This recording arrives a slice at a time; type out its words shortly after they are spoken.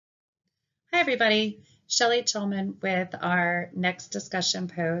Hi everybody, Shelley Tillman with our next discussion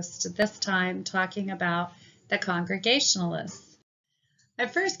post, this time talking about the Congregationalists. I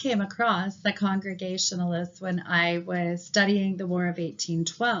first came across the Congregationalists when I was studying the War of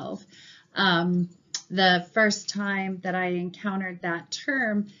 1812. The first time that I encountered that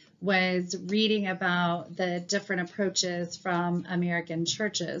term was reading about the different approaches from American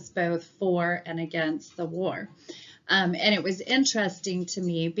churches, both for and against the war. And it was interesting to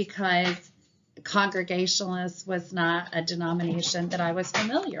me because Congregationalists was not a denomination that I was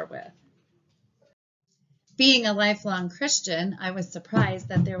familiar with. Being a lifelong Christian, I was surprised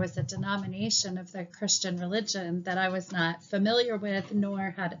that there was a denomination of the Christian religion that I was not familiar with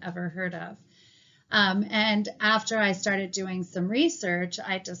nor had ever heard of. And after I started doing some research,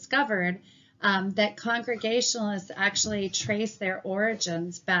 I discovered that Congregationalists actually trace their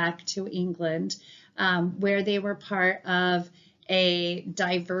origins back to England, where they were part of a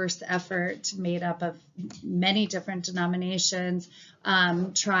diverse effort made up of many different denominations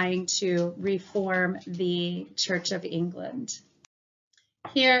trying to reform the Church of England.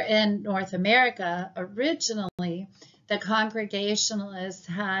 Here in North America, originally, the Congregationalists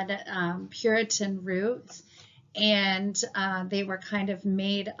had Puritan roots, and they were kind of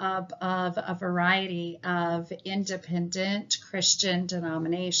made up of a variety of independent Christian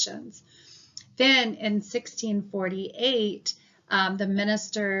denominations. Then in 1648, the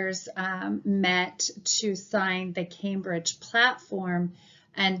ministers met to sign the Cambridge Platform,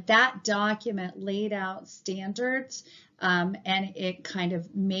 and that document laid out standards, and it kind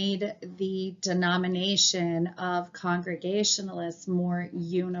of made the denomination of Congregationalists more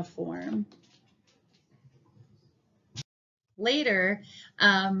uniform. Later,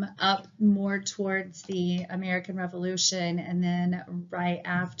 up more towards the American Revolution and then right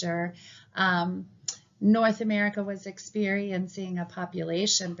after, North America was experiencing a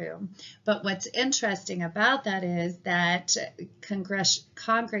population boom. But what's interesting about that is that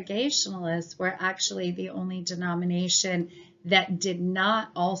Congregationalists were actually the only denomination that did not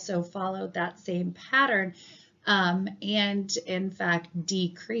also follow that same pattern and in fact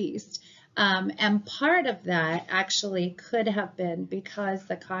decreased. And part of that actually could have been because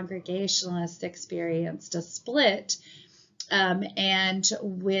the Congregationalists experienced a split. And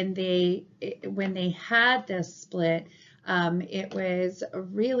when they had this split, it was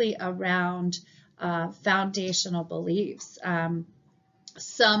really around foundational beliefs.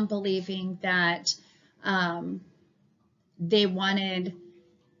 Some believing that they wanted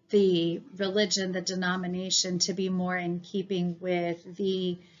the religion, the denomination, to be more in keeping with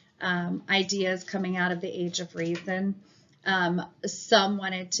the ideas coming out of the Age of Reason. Some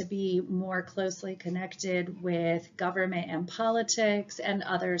wanted to be more closely connected with government and politics, and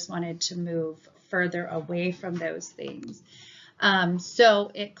others wanted to move further away from those things. So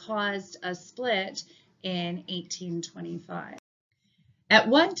it caused a split in 1825. At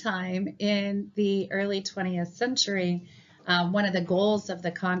one time in the early 20th century, one of the goals of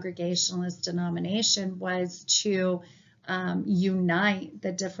the Congregationalist denomination was to unite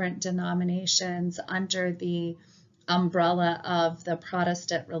the different denominations under the umbrella of the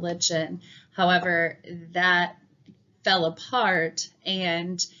Protestant religion. However, that fell apart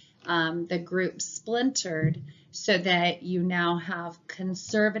and the group splintered so that you now have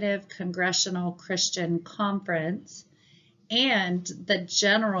Conservative Congressional Christian Conference and the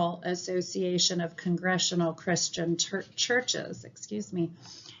General Association of Congressional Christian Churches,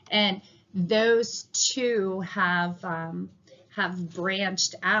 and those two have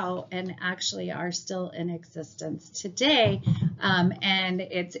branched out and actually are still in existence today. And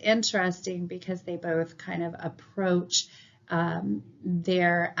it's interesting because they both kind of approach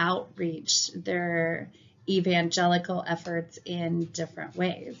their outreach, their evangelical efforts in different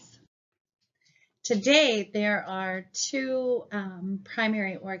ways. Today, there are two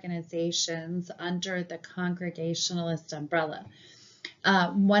primary organizations under the Congregationalist umbrella.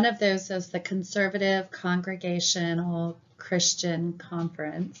 One of those is the Conservative Congregational Christian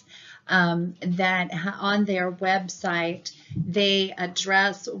Conference, that on their website they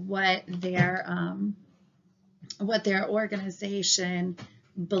address what their organization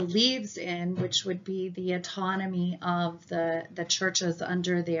believes in, which would be the autonomy of the churches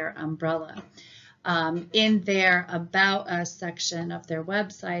under their umbrella. In their About Us section of their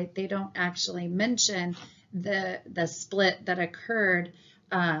website, they don't actually mention the split that occurred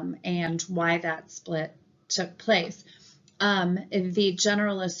and why that split took place. The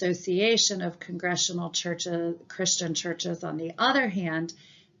General Association of Congressional Christian Churches, on the other hand,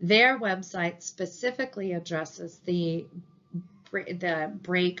 their website specifically addresses the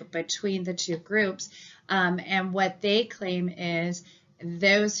break between the two groups, and what they claim is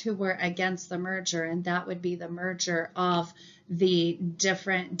those who were against the merger, and that would be the merger of the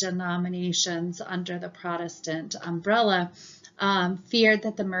different denominations under the Protestant umbrella, feared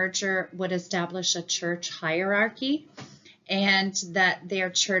that the merger would establish a church hierarchy and that their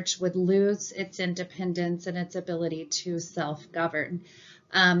church would lose its independence and its ability to self-govern.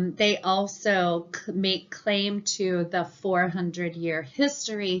 They also make claim to the 400-year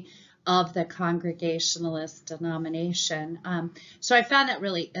history of the Congregationalist denomination. So I found that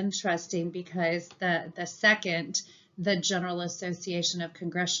really interesting because the General Association of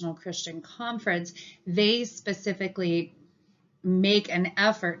Congressional Christian Conference, they specifically make an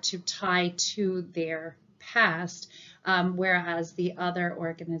effort to tie to their past, whereas the other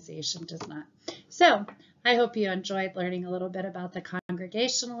organization does not. So I hope you enjoyed learning a little bit about the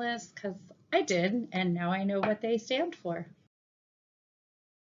Congregationalists, because I did, and now I know what they stand for.